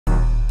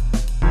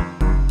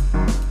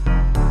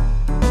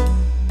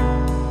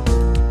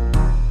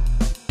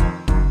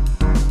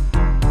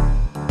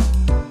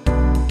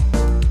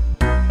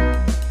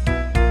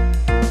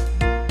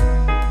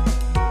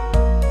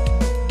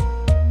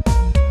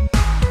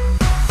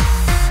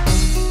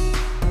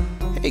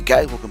Hey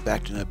guys, welcome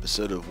back to an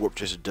episode of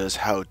WarpedJester Does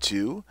How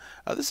To.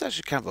 This is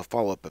actually kind of a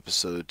follow-up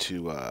episode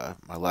to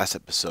my last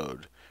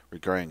episode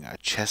regarding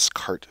chest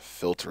cart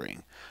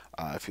filtering.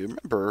 If you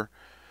remember,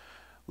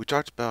 we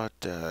talked about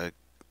a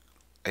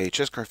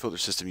chest cart filter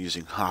system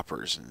using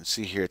hoppers. And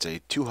see here, it's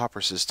a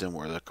two-hopper system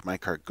where the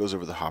command cart goes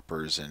over the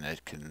hoppers and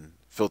it can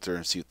filter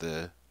and see if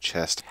the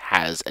chest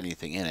has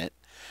anything in it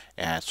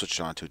and switch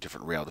it on to a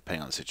different rail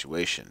depending on the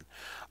situation.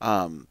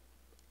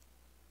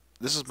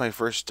 This is my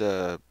first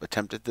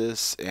attempt at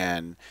this,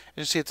 and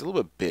you see it's a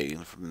little bit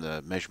big from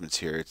the measurements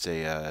here. It's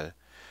a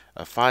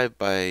 5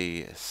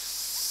 by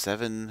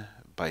 7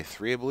 by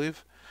 3, I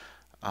believe.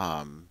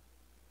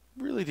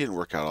 Really didn't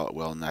work out all that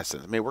well in that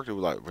sense. I mean, it worked a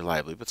lot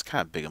reliably, but it's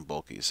kind of big and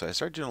bulky. So I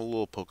started doing a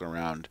little poking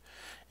around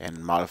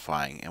and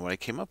modifying, and what I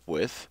came up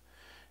with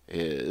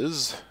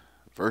is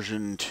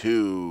version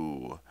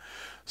 2.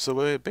 So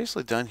what I've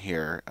basically done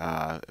here,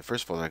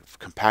 first of all, I've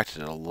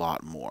compacted it a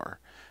lot more.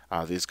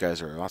 These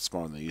guys are a lot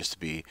smaller than they used to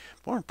be.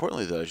 More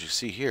importantly, though, as you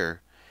see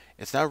here,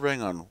 it's now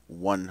running on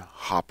one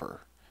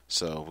hopper.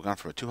 So we've gone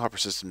from a two-hopper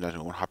system down to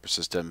a one-hopper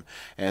system,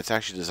 and it's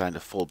actually designed to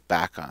fold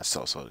back on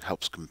itself, so it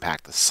helps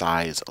compact the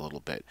size a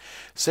little bit.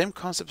 Same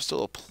concept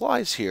still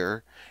applies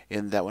here,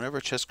 in that whenever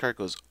a chest cart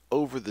goes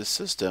over the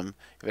system,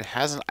 if it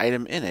has an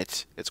item in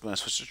it, it's going to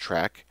switch the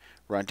track,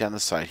 run down the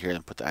side here,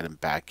 and put the item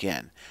back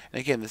in. And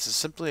again, this is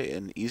simply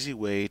an easy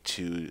way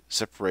to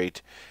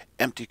separate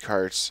empty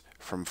carts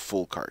from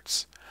full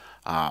carts.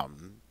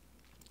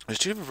 There's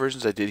two different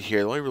versions I did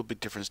here. The only real big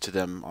difference to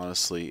them,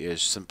 honestly,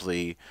 is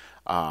simply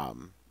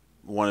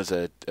one is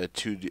a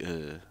two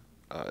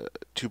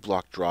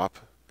block drop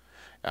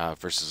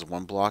versus a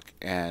one block,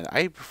 and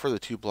I prefer the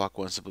two block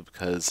one simply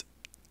because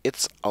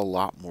it's a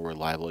lot more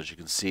reliable. As you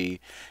can see,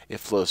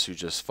 it flows through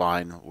just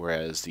fine,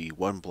 whereas the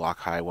one block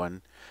high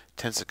one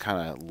tends to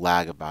kind of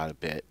lag about a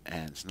bit,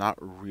 and it's not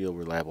real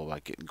reliable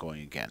about getting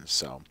going again.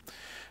 So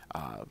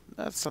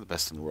that's not the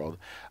best in the world.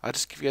 I'll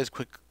just give you guys a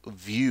quick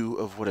view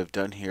of what I've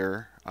done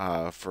here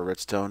for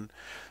redstone.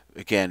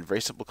 Again,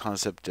 very simple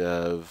concept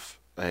of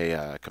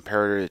a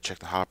comparator to check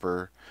the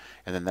hopper,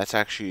 and then that's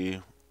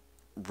actually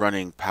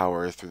running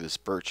power through this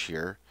birch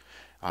here.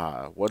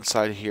 One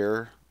side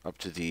here up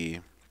to the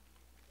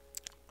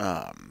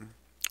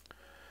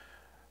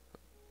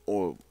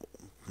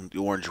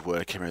orange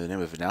wood, I can't remember the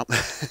name of it now.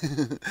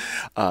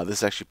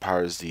 This actually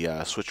powers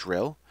the switch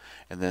rail,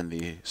 and then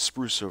the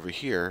spruce over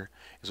here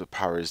is what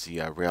powers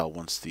the rail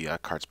once the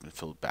cart's been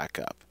filled back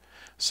up.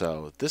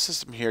 So this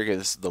system here, again,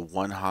 this is the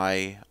one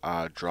high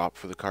drop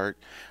for the cart.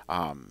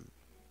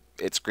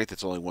 It's great that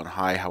it's only one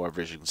high,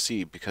 however, as you can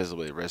see, because of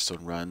the way the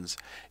redstone runs,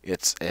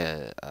 it's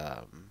a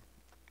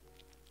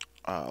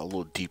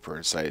little deeper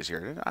in size here.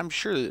 And I'm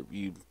sure that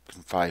you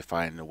can probably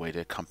find a way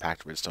to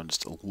compact redstone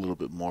just a little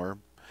bit more,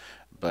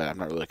 but I'm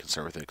not really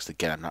concerned with it because,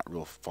 again, I'm not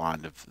real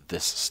fond of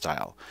this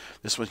style.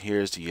 This one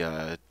here is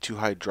the two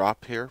high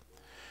drop here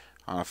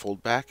on a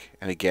fold back,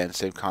 and again,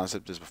 same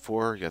concept as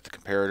before. You got the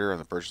comparator on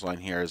the birch line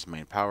here as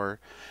main power,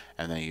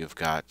 and then you've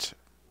got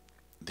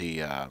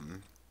the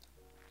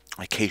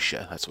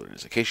acacia, that's what it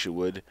is, acacia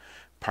wood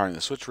powering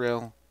the switch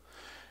rail,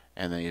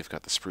 and then you've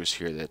got the spruce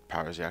here that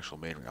powers the actual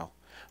main rail.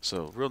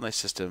 So real nice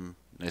system,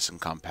 nice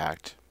and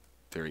compact,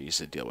 very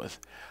easy to deal with.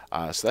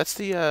 So that's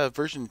the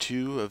version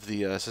 2 of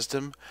the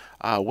system.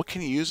 What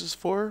can you use this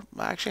for?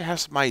 I actually have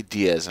some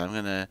ideas, and I'm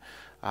going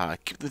to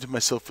keep them to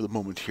myself for the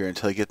moment here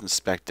until I get them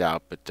spec'd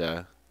out, but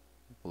a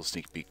little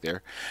sneak peek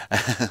there.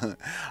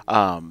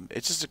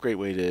 It's just a great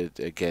way to,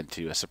 again,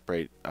 to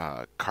separate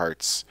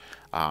carts.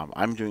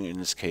 I'm doing it in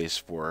this case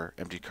for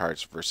empty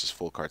carts versus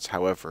full carts.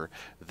 However,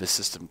 the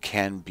system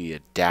can be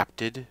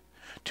adapted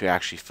to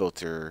actually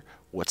filter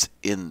what's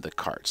in the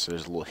cart. So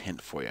there's a little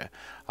hint for you.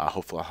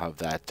 Hopefully I'll have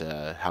that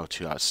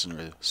how-to out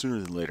sooner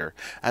than later.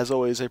 As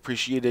always, I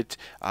appreciate it.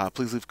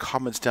 Please leave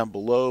comments down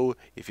below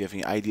if you have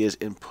any ideas,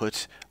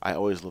 input. I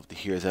always love to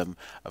hear them.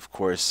 Of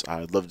course,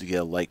 I'd love to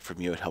get a like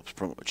from you. It helps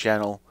promote my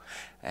channel.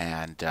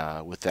 And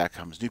with that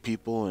comes new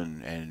people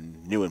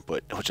and new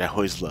input, which I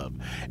always love.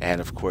 And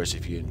of course,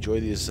 if you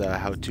enjoy these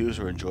how-tos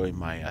or enjoy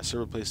my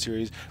server play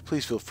series,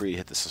 please feel free to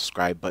hit the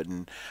subscribe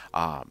button.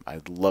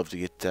 I'd love to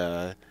get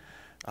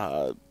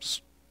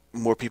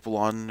more people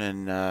on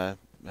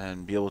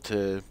and be able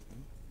to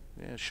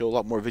show a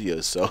lot more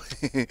videos, so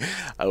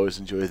I always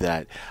enjoy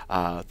that.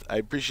 I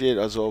appreciate it,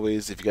 as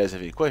always, if you guys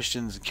have any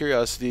questions and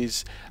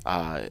curiosities.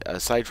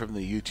 Aside from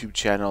the YouTube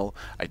channel,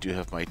 I do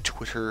have my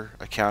Twitter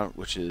account,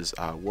 which is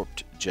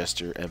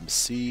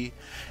WarpedJesterMC,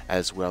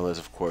 as well as,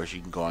 of course,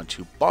 you can go on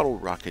to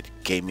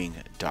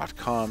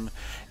BottleRocketGaming.com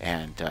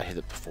and hit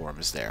up the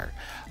forums there.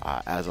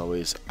 As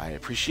always, I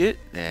appreciate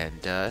it,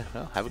 and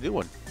well, have a good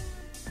one.